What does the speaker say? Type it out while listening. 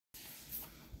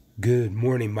Good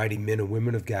morning, mighty men and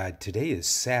women of God. Today is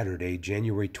Saturday,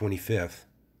 January 25th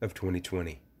of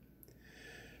 2020.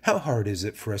 How hard is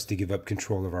it for us to give up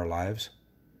control of our lives?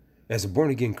 As a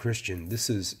born-again Christian,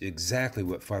 this is exactly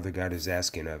what Father God is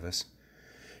asking of us.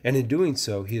 And in doing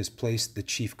so, He has placed the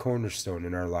Chief Cornerstone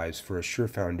in our lives for a sure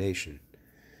foundation.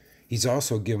 He's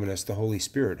also given us the Holy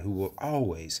Spirit, who will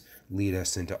always lead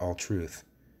us into all truth.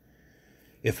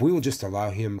 If we will just allow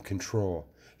Him control,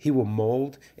 He will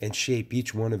mold and shape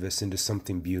each one of us into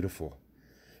something beautiful.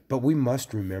 But we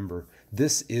must remember,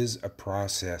 this is a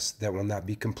process that will not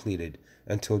be completed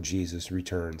until Jesus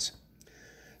returns.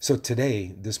 So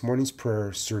today, this morning's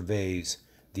prayer surveys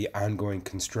the ongoing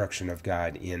construction of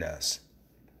God in us.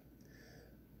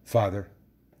 Father,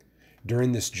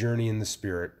 during this journey in the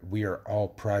Spirit, we are all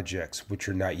projects which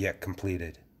are not yet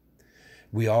completed.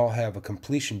 We all have a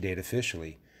completion date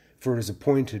officially, for it is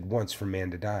appointed once for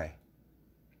man to die.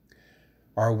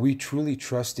 Are we truly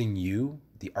trusting you,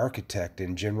 the architect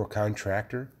and general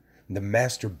contractor, the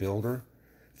master builder,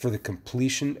 for the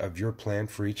completion of your plan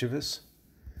for each of us?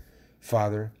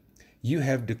 Father, you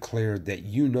have declared that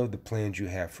you know the plans you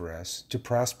have for us, to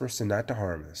prosper us and not to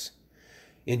harm us.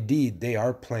 Indeed, they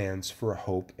are plans for a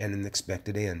hope and an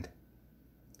expected end.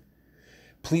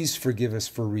 Please forgive us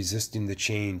for resisting the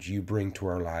change you bring to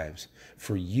our lives,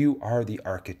 for you are the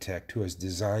architect who has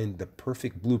designed the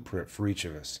perfect blueprint for each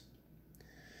of us.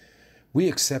 We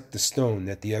accept the stone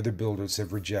that the other builders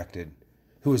have rejected,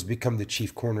 who has become the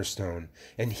chief cornerstone,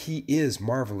 and he is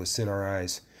marvelous in our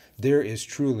eyes. There is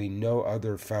truly no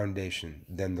other foundation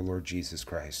than the Lord Jesus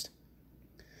Christ.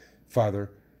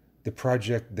 Father, the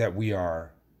project that we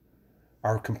are,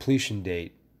 our completion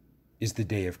date is the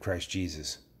day of Christ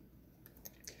Jesus.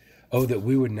 Oh, that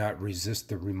we would not resist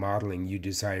the remodeling you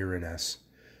desire in us,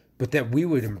 but that we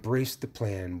would embrace the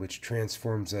plan which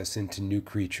transforms us into new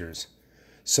creatures.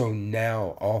 So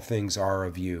now all things are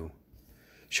of you.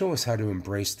 Show us how to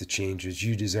embrace the changes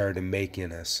you desire to make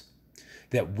in us,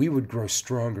 that we would grow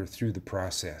stronger through the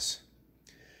process.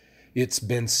 It's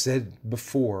been said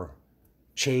before,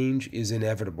 change is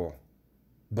inevitable,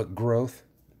 but growth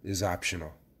is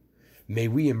optional. May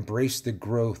we embrace the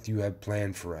growth you have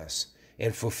planned for us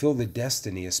and fulfill the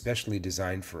destiny especially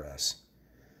designed for us.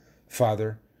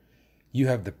 Father, you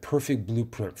have the perfect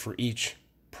blueprint for each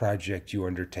project you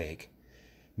undertake.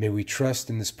 May we trust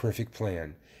in this perfect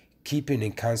plan, keeping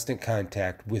in constant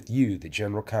contact with you, the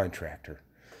general contractor,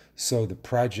 so the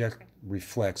project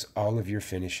reflects all of your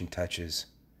finishing touches.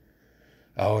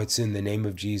 Oh, it's in the name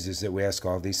of Jesus that we ask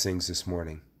all these things this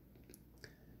morning.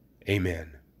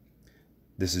 Amen.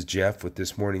 This is Jeff with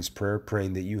this morning's prayer,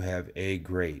 praying that you have a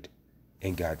great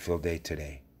and God-filled day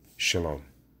today. Shalom.